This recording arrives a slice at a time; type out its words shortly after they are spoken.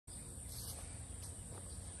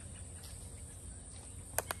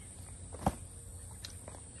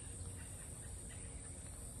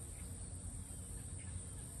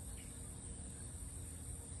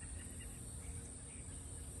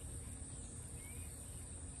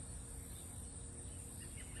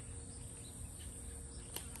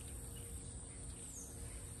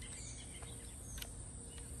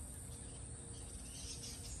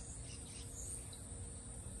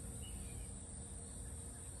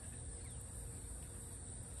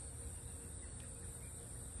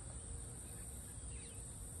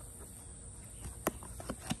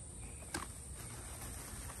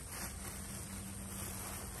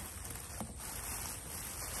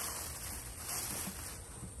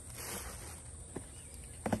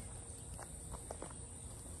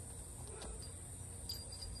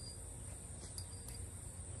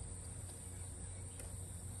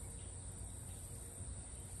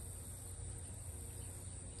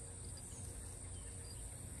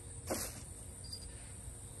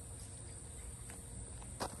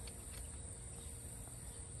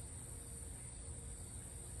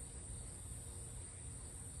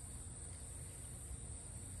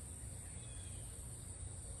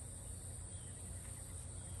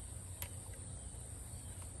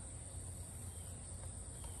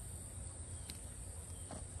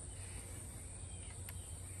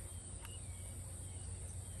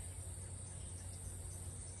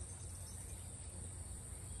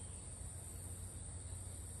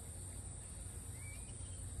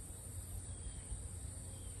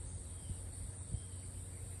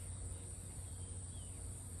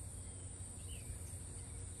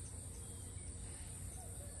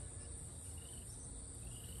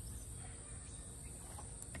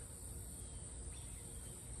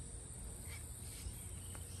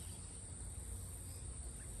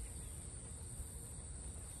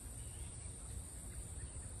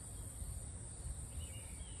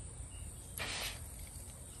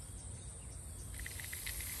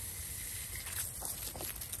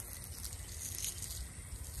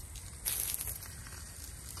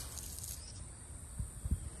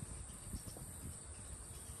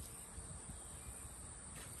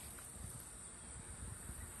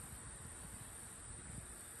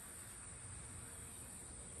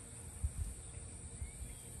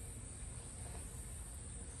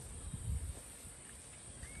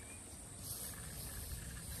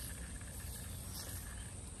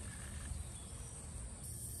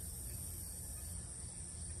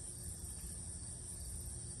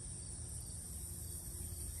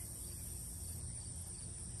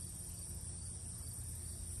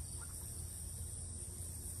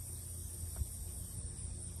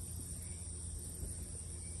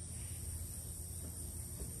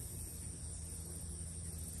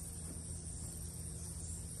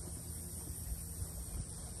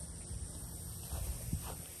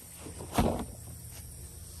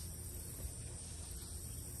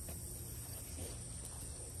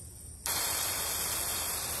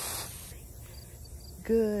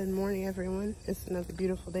Good morning, everyone. It's another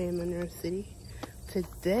beautiful day in Monroe City.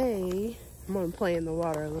 Today, I'm going to play in the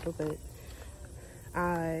water a little bit.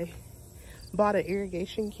 I bought an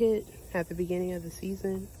irrigation kit at the beginning of the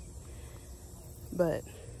season, but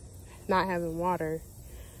not having water,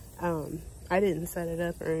 I didn't set it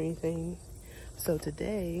up or anything. So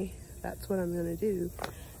today, that's what I'm going to do.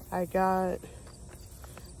 I got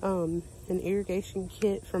an irrigation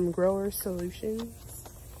kit from Grower Solutions.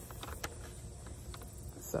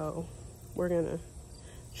 So we're gonna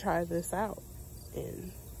try this out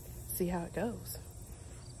and see how it goes.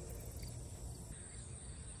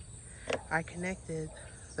 I connected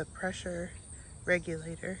the pressure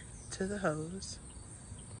regulator to the hose.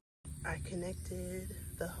 I connected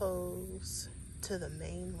the hose to the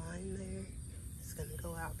main line there. It's gonna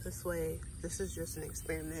go out this way. This is just an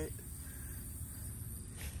experiment.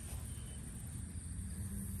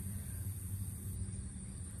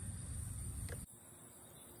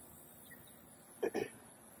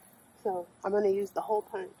 So I'm going to use the hole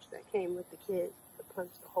punch that came with the kit to punch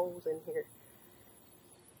the holes in here.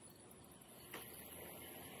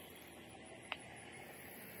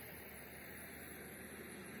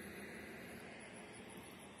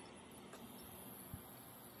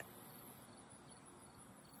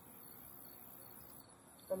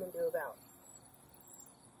 I'm going to do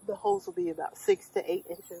the holes will be about 6 to 8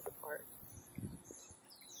 inches apart.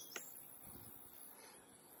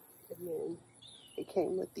 And then it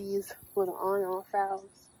came with these little on-off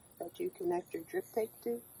valves that you connect your drip tape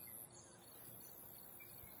to.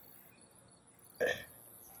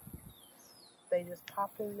 They just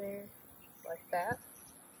pop in there like that.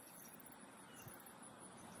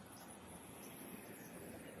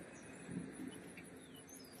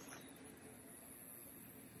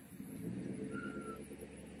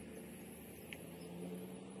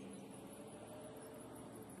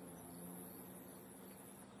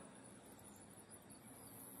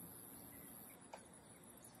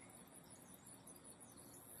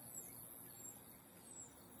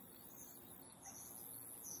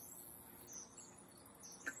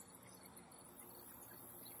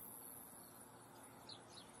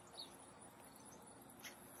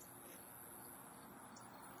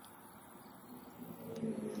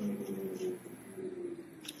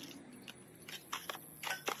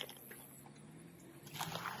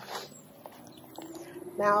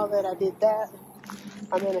 Now that I did that,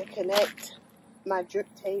 I'm going to connect my drip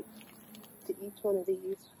tape to each one of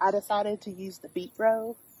these. I decided to use the beet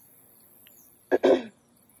row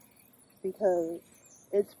because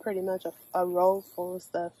it's pretty much a roll full of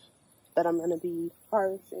stuff that I'm going to be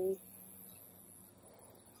harvesting.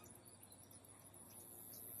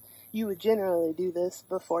 You would generally do this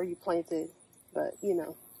before you planted, but you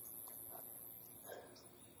know,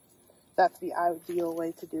 that's the ideal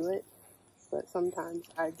way to do it. But sometimes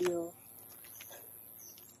ideal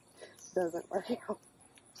doesn't work out.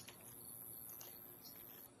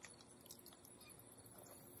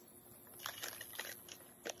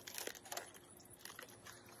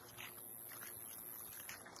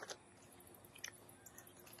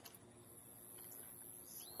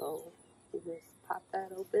 So you just pop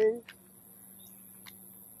that open,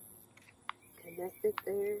 connect it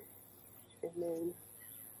there, and then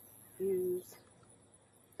use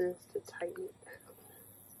this to tighten it down.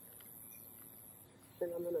 Then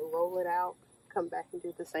I'm going to roll it out, come back and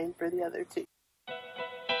do the same for the other two.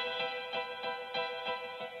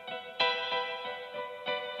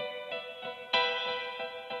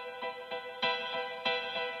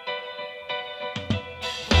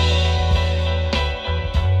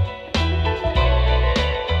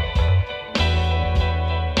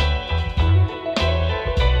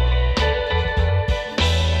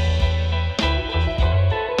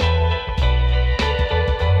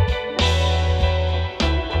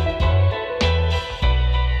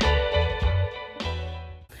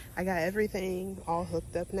 I got everything all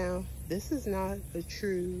hooked up now. This is not a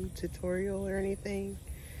true tutorial or anything,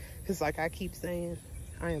 because like I keep saying,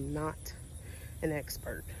 I am not an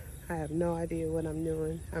expert. I have no idea what I'm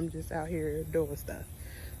doing. I'm just out here doing stuff.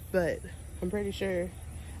 But I'm pretty sure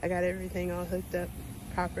I got everything all hooked up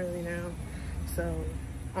properly now. So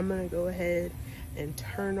I'm gonna go ahead and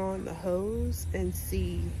turn on the hose and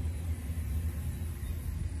see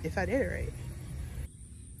if I did it right.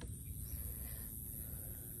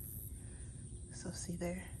 So see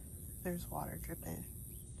there's water dripping.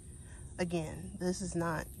 Again, this is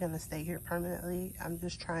not gonna stay here permanently. I'm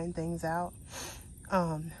just trying things out.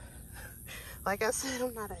 Like I said,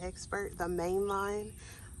 I'm not an expert. The main line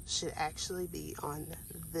should actually be on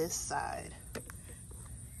this side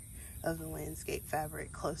of the landscape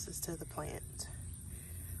fabric closest to the plant.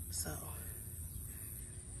 So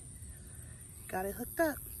got it hooked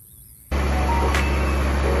up.